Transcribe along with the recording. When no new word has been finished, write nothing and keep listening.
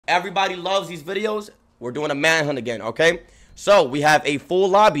Everybody loves these videos. We're doing a manhunt again, okay? So we have a full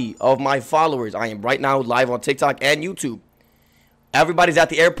lobby of my followers. I am right now live on TikTok and YouTube. Everybody's at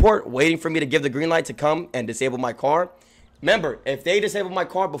the airport waiting for me to give the green light to come and disable my car. Remember, if they disable my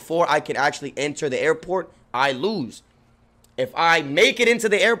car before I can actually enter the airport, I lose. If I make it into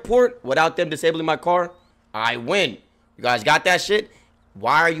the airport without them disabling my car, I win. You guys got that shit?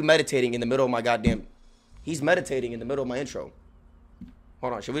 Why are you meditating in the middle of my goddamn... He's meditating in the middle of my intro.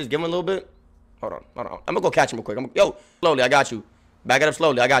 Hold on. Should we just give him a little bit? Hold on. I'm going to go catch him real quick. Yo, slowly. I got you. Back it up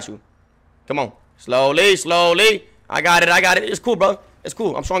slowly. I got you. Come on. Slowly. I got it. It's cool, bro. It's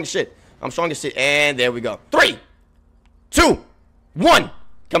cool. I'm strong as shit. And there we go. 3, 2, 1.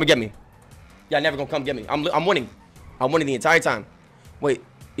 Come and get me. Y'all never going to come get me. I'm winning. I'm winning the entire time. Wait.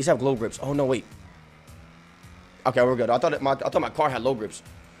 These have glow grips. Oh, no, wait. Okay, we're good. I thought my car had low grips.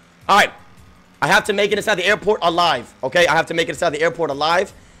 All right. I have to make it inside the airport alive. Okay, I have to make it inside the airport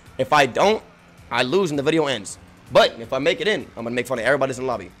alive. If I don't, I lose and the video ends. But if I make it in, I'm going to make fun of everybody that's in the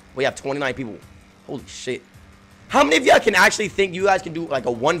lobby. We have 29 people. Holy shit. How many of y'all can actually think you guys can do like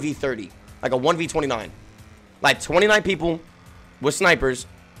a 1v30? Like a 1v29? Like 29 people with snipers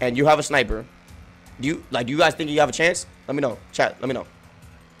and you have a sniper. Do you guys think you have a chance? Let me know. Chat, let me know.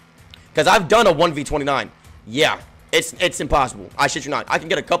 Because I've done a 1v29. Yeah, it's impossible. I shit you not. I can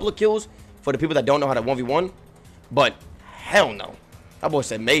get a couple of kills for the people that don't know how to 1v1. But hell no. That boy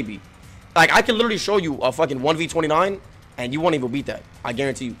said maybe. Like, I can literally show you a fucking 1v29 and you won't even beat that. I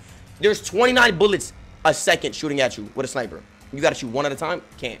guarantee you. There's 29 bullets a second shooting at you with a sniper. You gotta shoot one at a time?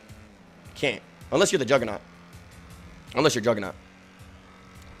 Can't. Unless you're the Juggernaut.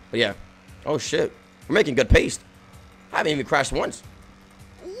 But yeah. Oh shit. We're making good pace. I haven't even crashed once.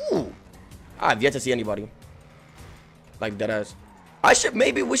 Ooh. I've yet to see anybody. Like deadass.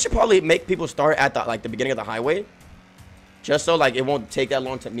 We should probably make people start at the beginning of the highway. Just so like it won't take that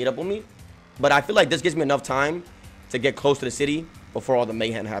long to meet up with me. But I feel like this gives me enough time to get close to the city before all the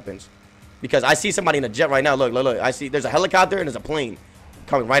mayhem happens. Because I see somebody in a jet right now. Look. I see there's a helicopter and there's a plane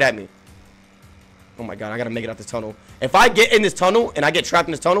coming right at me. Oh my god, I gotta make it out this tunnel. If I get in this tunnel and I get trapped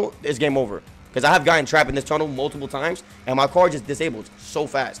in this tunnel, it's game over. Because I have gotten trapped in this tunnel multiple times and my car just disabled so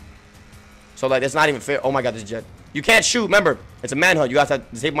fast. So like that's not even fair. Oh my god, this jet. You can't shoot. Remember, it's a manhunt. You have to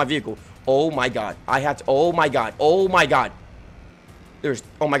disable my vehicle. Oh my god. I have to. Oh my god. Oh my god. There's.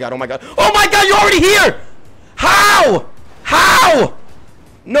 Oh my god. Oh my god. Oh my god. You're already here. How?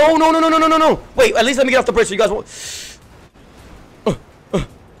 No. Wait. At least let me get off the bridge so you guys won't.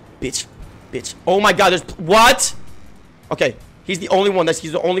 Bitch. Oh my god. There's. What? Okay. He's the only one.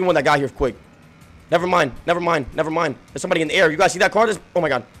 He's the only one that got here quick. Never mind. There's somebody in the air. You guys see that car? Oh my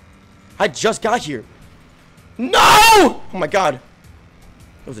god. I just got here. No! Oh my god. There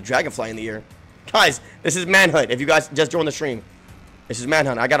was a dragonfly in the air. Guys, this is manhunt. If you guys just joined the stream, this is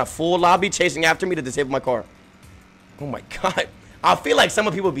manhunt. I got a full lobby chasing after me to disable my car. Oh my god. I feel like some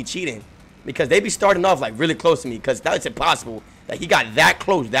of people be cheating because they be starting off like really close to me because that's impossible that he got that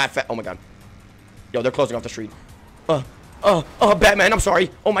close that fast. Oh my god. Yo, they're closing off the street. Batman, I'm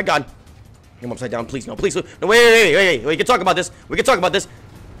sorry. Oh my god. I'm upside down. Please, no, please. No, wait. We can talk about this.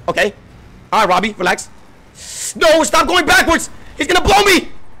 Okay. All right, Robbie, relax. No, stop going backwards. He's gonna blow me.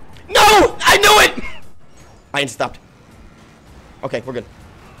 No, I knew it. I ain't stopped. Okay, we're good.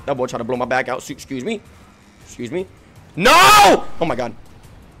 That boy tried to blow my back out. Excuse me. No. Oh my god.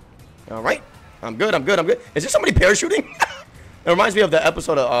 All right. I'm good. Is there somebody parachuting? It reminds me of the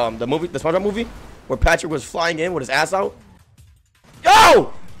episode of the SpongeBob movie where Patrick was flying in with his ass out.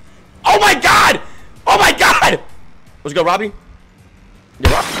 Yo! Oh my god! Let's go, Robbie.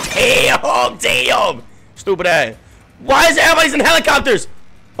 Damn! Stupid ass. Why is everybody's in helicopters?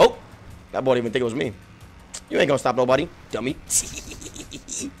 Oh, that boy didn't even think it was me. You ain't gonna stop nobody, dummy.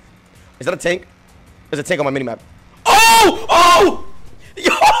 Is that a tank? There's a tank on my minimap. Oh!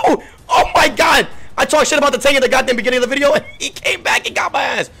 Yo! Oh my god! I talked shit about the tank at the goddamn beginning of the video and he came back and got my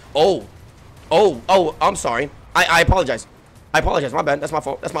ass. Oh, I'm sorry. I apologize. My bad. That's my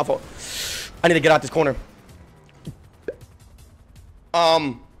fault. I need to get out this corner.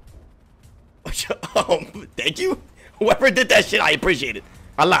 Thank you. Whoever did that shit, I appreciate it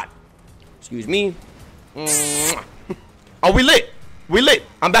a lot. Excuse me. Oh, we lit.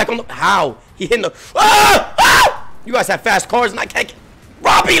 I'm back on the. How? He hitting the. You guys have fast cars and I can't.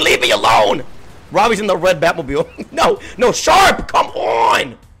 Robbie, leave me alone. Robbie's in the red Batmobile. No, Sharp, come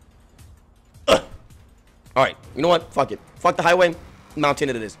on. All right, you know what? Fuck it. Fuck the highway. Mountain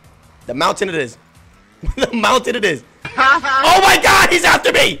it is. The mountain it is. Oh my god, he's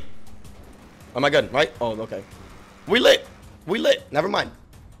after me. Am I good, right? Oh, okay. We lit. Never mind.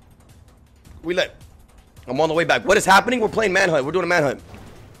 We lit. I'm on the way back. What is happening? We're playing manhunt. We're doing a manhunt.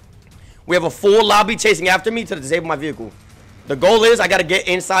 We have a full lobby chasing after me to disable my vehicle. The goal is I gotta get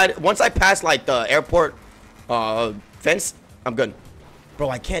inside. Once I pass like the airport fence, I'm good. Bro,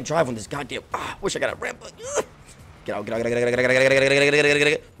 I can't drive on this goddamn. Wish I got a ramp. Get out, get out, get out, get out, get out, get out, get out, get out, get out,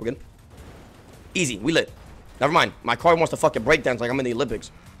 get out. We're good. Easy, we lit. Never mind. My car wants to fucking breakdance like I'm in the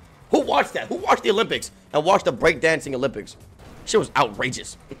Olympics. Who watched that? Who watched the Olympics and watched the breakdancing Olympics? Shit was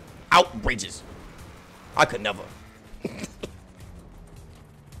outrageous. Outrageous. I could never.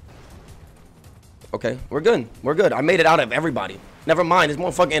 Okay, we're good. We're good. I made it out of everybody. Never mind. This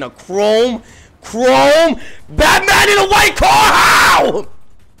motherfucker in a chrome Batman in a white car. How?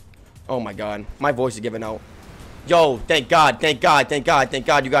 Oh my god. My voice is giving out. Yo, thank God. Thank God. Thank God. Thank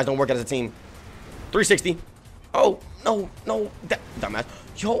God you guys don't work as a team. 360. Oh, no. No. Dumbass.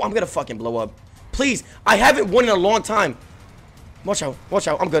 Yo, I'm gonna fucking blow up. Please. I haven't won in a long time. Watch out. Watch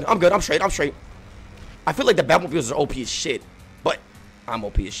out. I'm good. I'm good. I'm straight. I'm straight. I feel like the Batmobiles are OP as shit. But I'm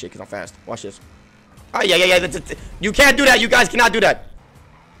OP as shit because I'm fast. Watch this. Oh, yeah. You can't do that. You guys cannot do that.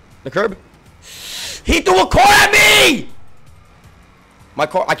 The curb. He threw a car at me! My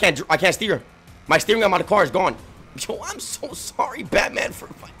car, I can't steer. My steering on my car is gone. Yo, I'm so sorry, Batman, for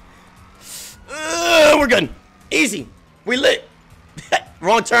we're good. Easy. We lit.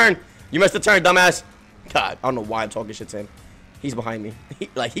 Wrong turn. You missed the turn, dumbass. God, I don't know why I'm talking shit to him. He's behind me.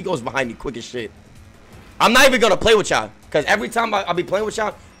 He goes behind me quick as shit. I'm not even gonna play with y'all. Because every time I'll be playing with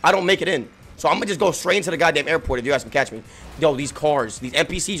y'all, I don't make it in. So I'm gonna just go straight into the goddamn airport if you guys can catch me. Yo, these cars, these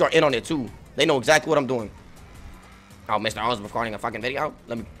NPCs are in on it too. They know exactly what I'm doing. Oh, Mr. I was recording a fucking video.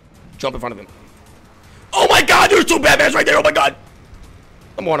 Let me jump in front of him. Oh my god, there's two Batmans right there. Oh my god.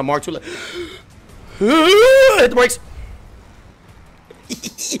 I'm on a Mark II. Hit the brakes.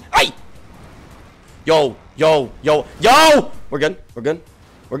 Hey. Yo. We're good. We're good.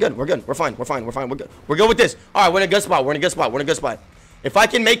 We're good. We're good. We're fine. We're fine. We're fine. We're good. We're good with this. All right, we're in a good spot. We're in a good spot. We're in a good spot. If I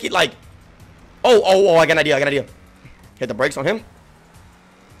can make it like... Oh, I got an idea. I got an idea. Hit the brakes on him.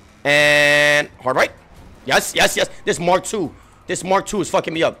 And hard right. Yes. This Mark II. This Mark II is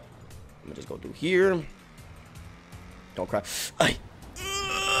fucking me up. Let me just go through here. Don't cry.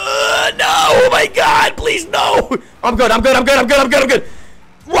 No, oh my god, please no. I'm good.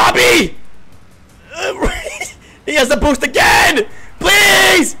 Robbie! He has the boost again!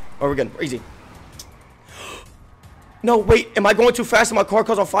 Please! Oh, we're good. We're easy. No, wait. Am I going too fast and my car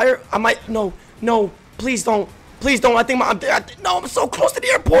caught on fire? I might. No. Please don't. Please don't. I think no, I'm so close to the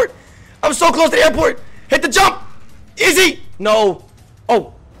airport. I'm so close to the airport. Hit the jump. Easy. No.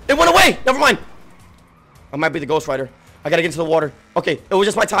 Oh, it went away. Never mind. I might be the Ghost Rider. I gotta get into the water. Okay, it was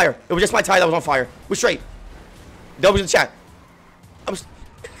just my tire. It was just my tire that was on fire. We're straight. That was in the chat. You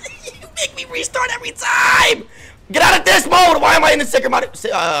make me restart every time. Get out of this mode. Why am I in the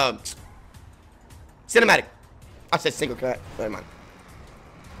cinematic? I said single cut. Never mind.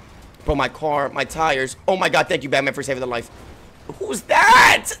 Bro, my car, my tires. Oh my god, thank you, Batman, for saving the life. Who's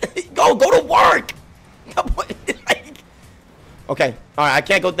that? Go to work. Okay, all right, I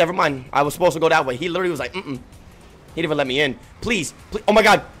can't go. Never mind. I was supposed to go that way. He literally was like, He didn't even let me in. Please. Oh my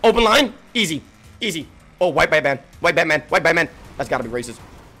god. Open line. Easy. Oh, white Batman. That's gotta be racist.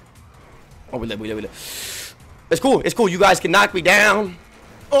 Oh, we live. It's cool. You guys can knock me down.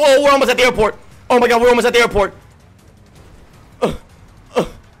 Oh, we're almost at the airport. Oh my god, we're almost at the airport. Oh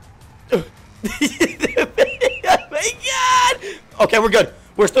my god. Okay, we're good.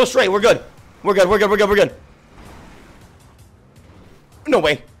 We're still straight. We're good. No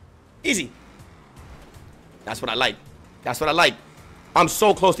way. Easy. That's what I like. I'm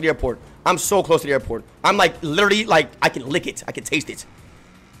so close to the airport. I'm like literally like I can lick it. I can taste it.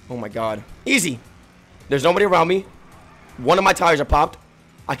 Oh my god. Easy. There's nobody around me. One of my tires are popped.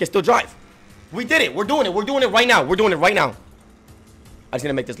 I can still drive. We did it. We're doing it. We're doing it right now. I just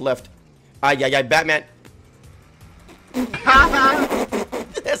gonna make this left. Yeah, Batman.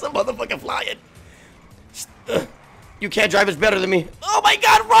 There's a motherfucker flying. You can't drive. It's better than me. Oh my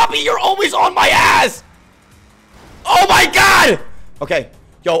god, Robbie, you're always on my ass. Oh my god. Okay.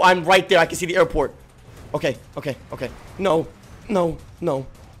 Yo, I'm right there. I can see the airport. Okay. No.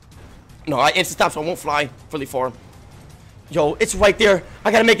 I instant stop so I won't fly really far. Yo, it's right there.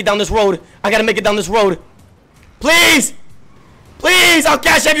 I gotta make it down this road. Please! I'll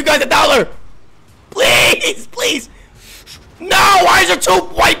cash out you guys $1. Please! No! Why is there two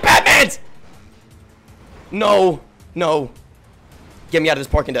white Batmans? No. Get me out of this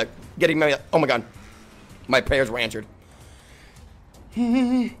parking deck. Oh my god. My prayers were answered.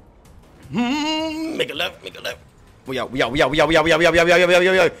 Make a left. We out.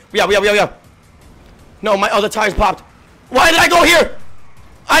 No, my other tires popped. Why did I go here?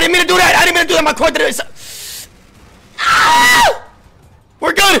 I didn't mean to do that. My car did it. Ah!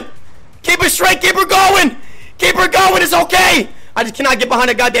 We're good. Keep it straight. Keep her going. Keep her going. It's okay. I just cannot get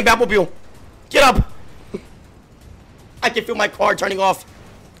behind a goddamn Batmobile. Get up. I can feel my car turning off.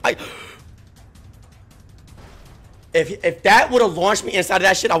 If that would have launched me inside of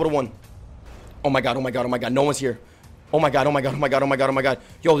that shit, I would have won. Oh my god, oh my god, oh my god. No one's here. Oh my god, oh my god, oh my god, oh my god, oh my god.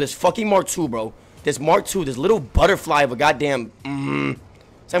 Yo, this fucking Mark II, bro. This Mark II, this little butterfly of a goddamn...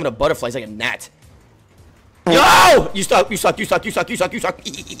 it's not even a butterfly, it's like a gnat. Yo! You suck, you suck, you suck, you suck, you suck, you suck.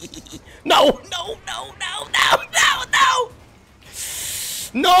 No, no, no, no, no, no, no.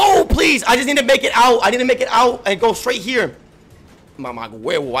 No, please. I just need to make it out. I need to make it out and go straight here. Mama,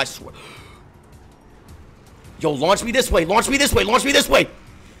 where will I swear? Yo, launch me this way. Launch me this way. Launch me this way.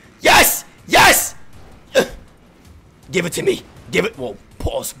 Yes! Yes! Give it to me. Give it. Whoa.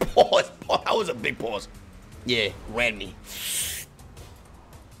 Pause. Pause. Pause. That was a big pause. Yeah. Ran me.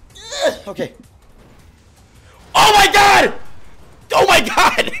 Okay. Oh my god! Oh my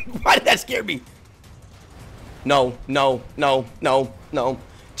god! Why did that scare me? No. No. No. No. No.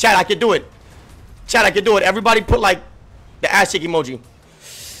 Chat, I can do it. Chat, I can do it. Everybody put like the ass shake emoji.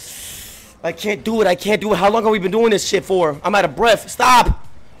 I can't do it. I can't do it. How long have we been doing this shit for? I'm out of breath. Stop.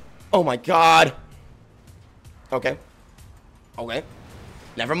 Oh my god. Okay. Okay.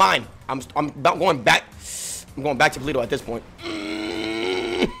 Never mind. I'm about going back. I'm going back to Polito at this point.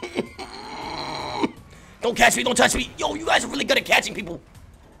 Don't catch me. Don't touch me. Yo, you guys are really good at catching people.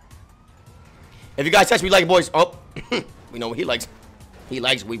 If you guys touch me, like it, boys. Oh, we know what he likes. He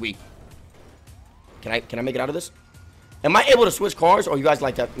likes wee. Can I make it out of this? Am I able to switch cars, or you guys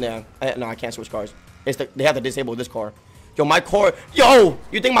like that? Nah, no, I can't switch cars. They have to disable this car. Yo, my car. Yo,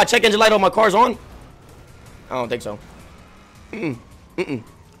 you think my check engine light on my car's on? I don't think so.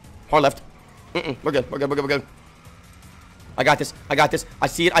 Hard left. We're good. We're good. We're good. We're good. I got this. I got this. I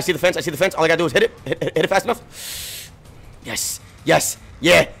see it. I see the fence. I see the fence. All I gotta do is hit it. Hit it fast enough. Yes. Yes.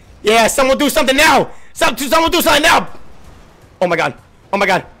 Yeah. Yeah. Someone do something now. Someone do something now. Oh my god. Oh my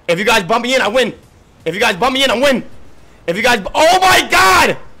god. If you guys bump me in, I win. If you guys bump me in, I win. If you guys... Oh my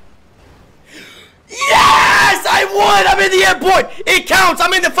god! Yes! I won! I'm in the airport! It counts!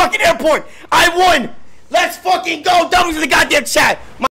 I'm in the fucking airport! I won! Let's fucking go! Double to the goddamn chat!